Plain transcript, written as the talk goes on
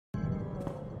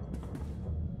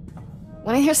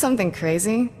Wanna hear something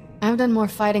crazy? I've done more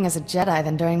fighting as a Jedi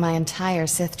than during my entire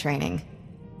Sith training.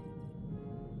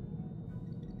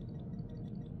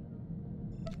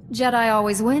 Jedi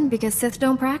always win because Sith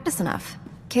don't practice enough.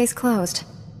 Case closed.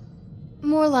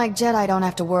 More like Jedi don't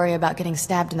have to worry about getting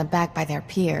stabbed in the back by their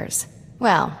peers.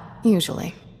 Well,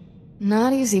 usually.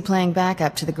 Not easy playing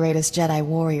backup to the greatest Jedi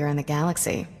warrior in the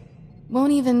galaxy.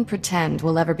 Won't even pretend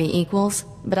we'll ever be equals,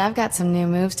 but I've got some new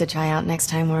moves to try out next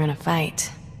time we're in a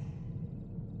fight.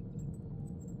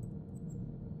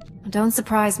 Don't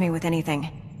surprise me with anything.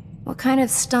 What kind of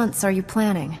stunts are you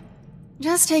planning?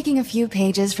 Just taking a few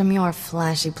pages from your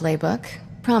flashy playbook.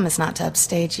 Promise not to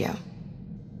upstage you.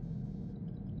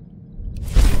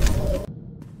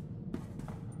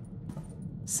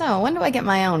 So, when do I get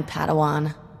my own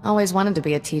Padawan? Always wanted to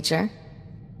be a teacher.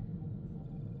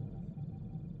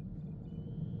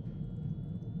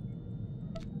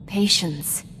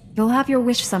 Patience. You'll have your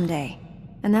wish someday,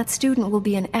 and that student will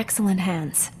be in excellent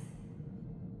hands.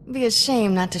 Be a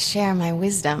shame not to share my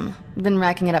wisdom. Been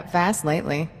racking it up fast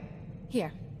lately.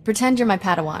 Here, pretend you're my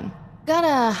Padawan. Got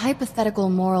a hypothetical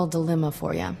moral dilemma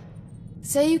for you.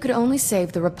 Say you could only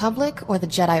save the Republic or the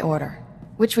Jedi Order.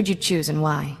 Which would you choose and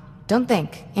why? Don't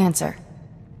think, answer.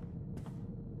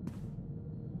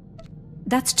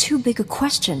 That's too big a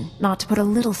question not to put a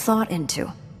little thought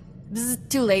into. This is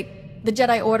too late. The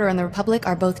Jedi Order and the Republic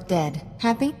are both dead.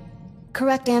 Happy?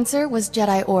 Correct answer was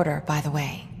Jedi Order, by the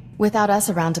way. Without us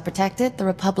around to protect it, the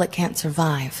Republic can't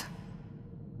survive.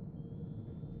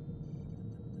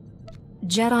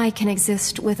 Jedi can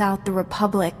exist without the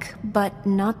Republic, but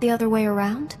not the other way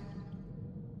around?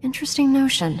 Interesting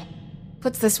notion.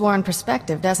 Puts this war in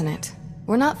perspective, doesn't it?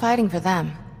 We're not fighting for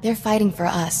them. They're fighting for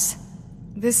us.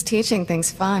 This teaching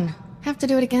thing's fun. Have to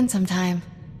do it again sometime.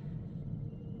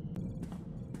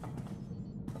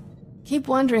 Keep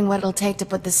wondering what it'll take to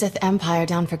put the Sith Empire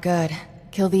down for good.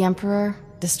 Kill the Emperor,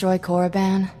 destroy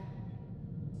Korriban.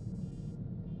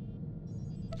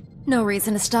 No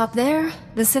reason to stop there.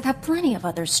 The Sith have plenty of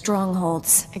other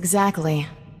strongholds. Exactly.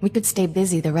 We could stay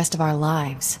busy the rest of our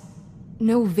lives.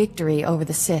 No victory over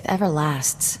the Sith ever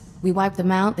lasts. We wipe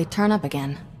them out, they turn up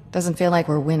again. Doesn't feel like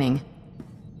we're winning.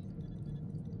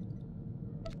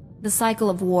 The cycle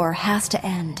of war has to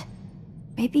end.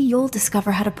 Maybe you'll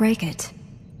discover how to break it.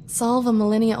 Solve a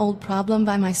millennia-old problem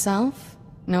by myself?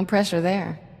 No pressure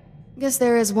there. Guess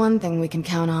there is one thing we can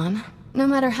count on. No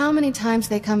matter how many times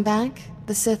they come back,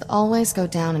 the Sith always go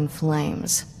down in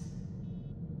flames.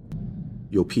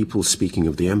 Your people speaking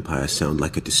of the Empire sound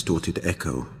like a distorted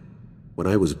echo. When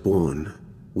I was born,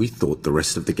 we thought the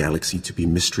rest of the galaxy to be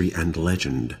mystery and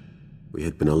legend. We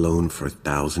had been alone for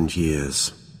 1,000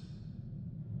 years.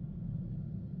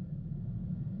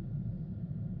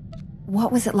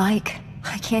 What was it like?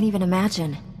 I can't even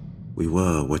imagine. We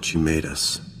were what you made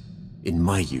us. In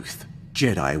my youth,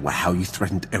 Jedi were how you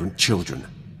threatened errant children.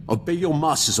 Obey your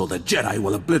masters or the Jedi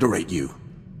will obliterate you.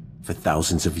 For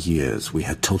thousands of years, we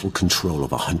had total control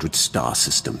of 100 star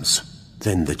systems.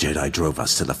 Then the Jedi drove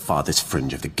us to the farthest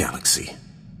fringe of the galaxy.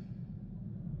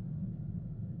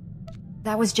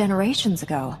 That was generations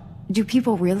ago. Do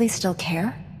people really still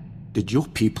care? Did your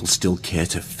people still care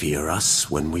to fear us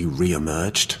when we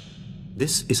re-emerged?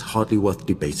 This is hardly worth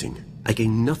debating. I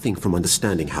gain nothing from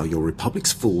understanding how your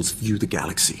Republic's fools view the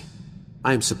galaxy.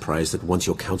 I am surprised that once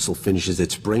your council finishes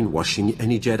its brainwashing,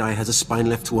 any Jedi has a spine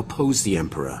left to oppose the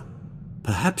Emperor.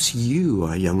 Perhaps you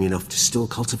are young enough to still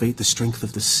cultivate the strength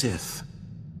of the Sith.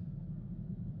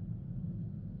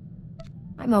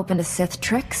 I'm open to Sith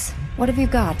tricks. What have you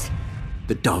got?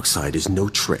 The dark side is no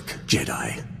trick,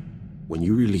 Jedi. When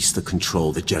you release the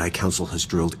control the Jedi Council has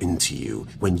drilled into you,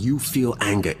 when you feel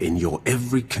anger in your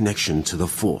every connection to the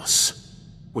Force,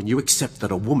 when you accept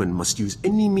that a woman must use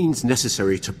any means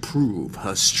necessary to prove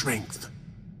her strength,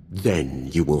 then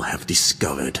you will have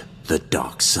discovered the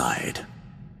dark side.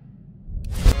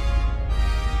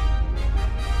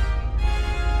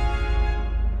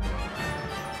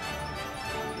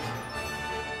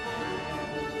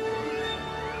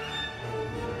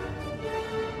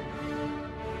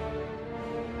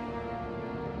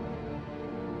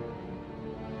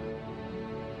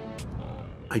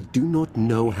 I do not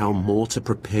know how more to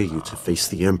prepare you to face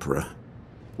the Emperor.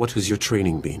 What has your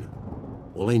training been?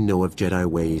 All I know of Jedi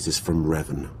ways is from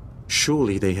Revan.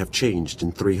 Surely they have changed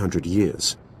in 300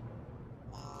 years.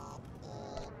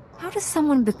 How does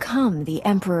someone become the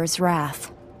Emperor's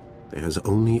wrath? There has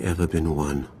only ever been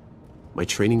one. My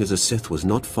training as a Sith was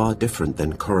not far different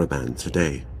than Korriban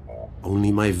today.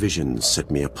 Only my visions set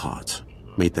me apart,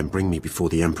 made them bring me before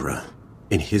the Emperor.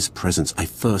 In his presence, I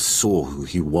first saw who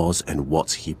he was and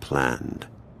what he planned.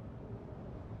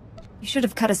 You should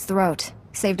have cut his throat.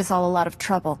 Saved us all a lot of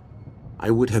trouble. I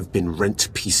would have been rent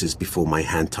to pieces before my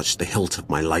hand touched the hilt of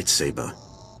my lightsaber.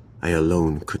 I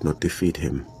alone could not defeat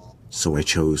him, so I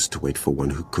chose to wait for one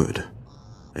who could.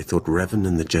 I thought Revan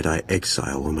and the Jedi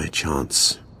exile were my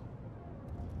chance.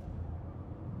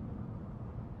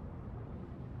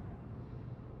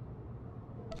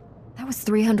 That was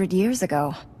 300 years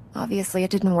ago. Obviously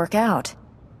it didn't work out.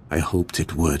 I hoped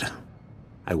it would.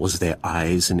 I was their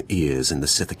eyes and ears in the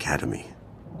Sith Academy,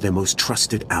 their most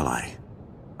trusted ally.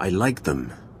 I liked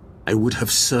them. I would have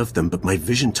served them, but my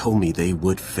vision told me they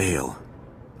would fail.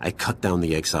 I cut down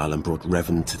the exile and brought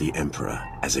Revan to the Emperor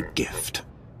as a gift.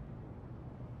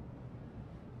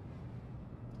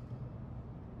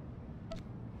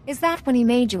 Is that when he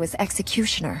made you his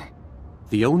executioner?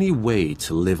 The only way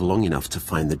to live long enough to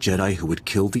find the Jedi who would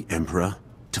kill the Emperor,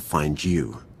 to find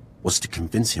you, was to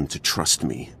convince him to trust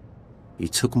me. He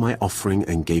took my offering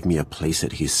and gave me a place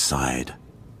at his side.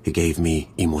 He gave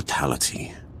me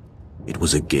immortality. It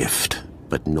was a gift,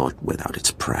 but not without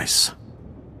its price.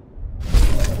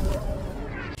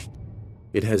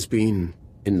 It has been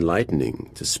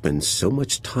enlightening to spend so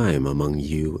much time among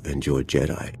you and your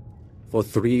Jedi. For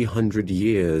 300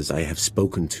 years I have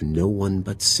spoken to no one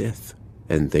but Sith,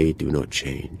 and they do not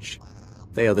change.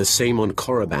 They are the same on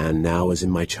Korriban now as in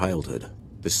my childhood.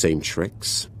 The same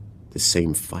tricks, the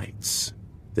same fights,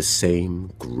 the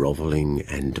same groveling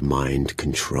and mind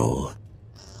control.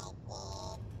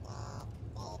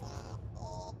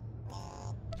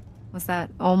 Was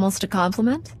that almost a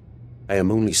compliment? I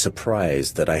am only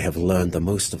surprised that I have learned the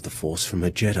most of the Force from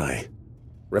a Jedi.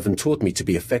 Revan taught me to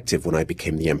be effective when I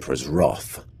became the Emperor's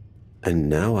wrath. And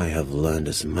now I have learned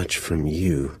as much from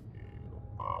you.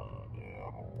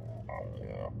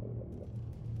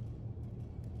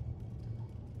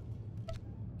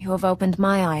 You have opened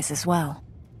my eyes as well.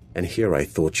 And here I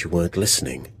thought you weren't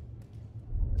listening.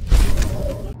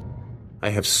 I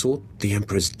have sought the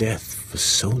Emperor's death for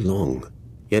so long,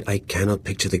 yet I cannot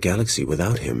picture the galaxy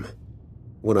without him.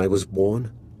 When I was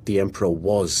born, the Emperor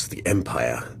was the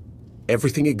Empire.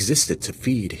 Everything existed to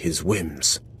feed his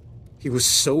whims. He was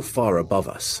so far above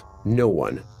us, no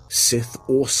one, Sith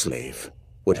or slave,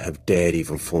 would have dared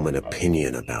even form an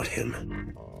opinion about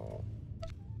him.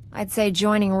 I'd say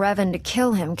joining Revan to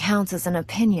kill him counts as an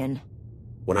opinion.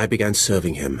 When I began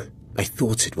serving him, I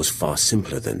thought it was far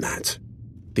simpler than that.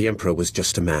 The Emperor was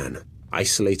just a man,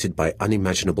 isolated by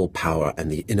unimaginable power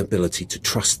and the inability to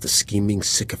trust the scheming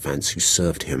sycophants who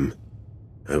served him.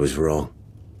 I was wrong.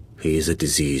 He is a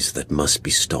disease that must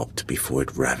be stopped before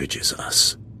it ravages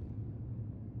us.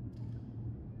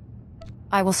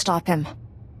 I will stop him.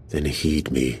 Then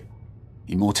heed me.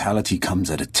 Immortality comes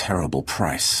at a terrible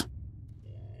price.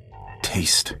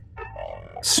 Taste,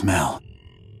 smell,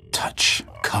 touch,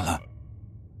 color,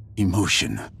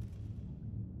 emotion.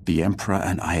 The Emperor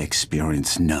and I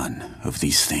experience none of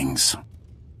these things.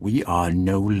 We are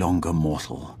no longer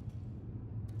mortal.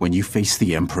 When you face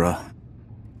the Emperor,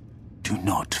 do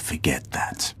not forget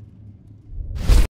that.